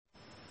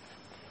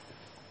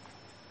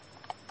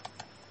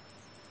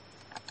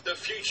The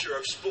future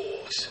of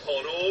sport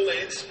on All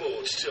In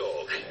Sports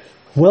Talk.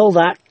 Well,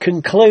 that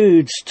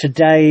concludes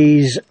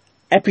today's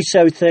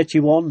episode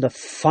 31, the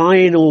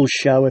final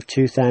show of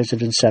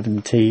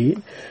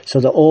 2017. So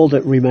that all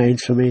that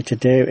remains for me to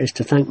do is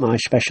to thank my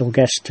special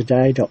guests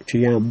today, Dr.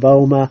 Jan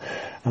Bomer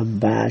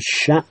and Baz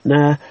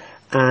Shatner,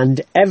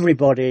 and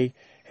everybody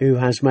who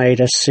has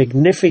made a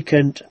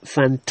significant,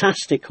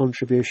 fantastic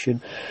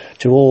contribution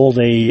to all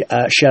the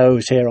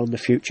shows here on the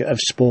future of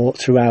sport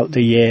throughout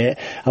the year.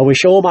 I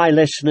wish all my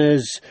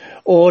listeners,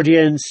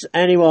 audience,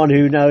 anyone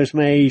who knows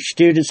me,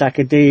 students,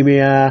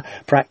 academia,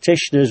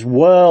 practitioners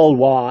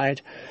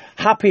worldwide,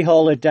 happy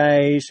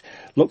holidays.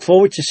 Look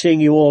forward to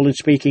seeing you all and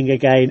speaking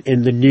again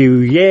in the new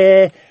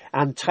year,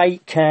 and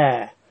take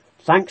care.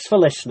 Thanks for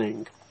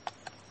listening.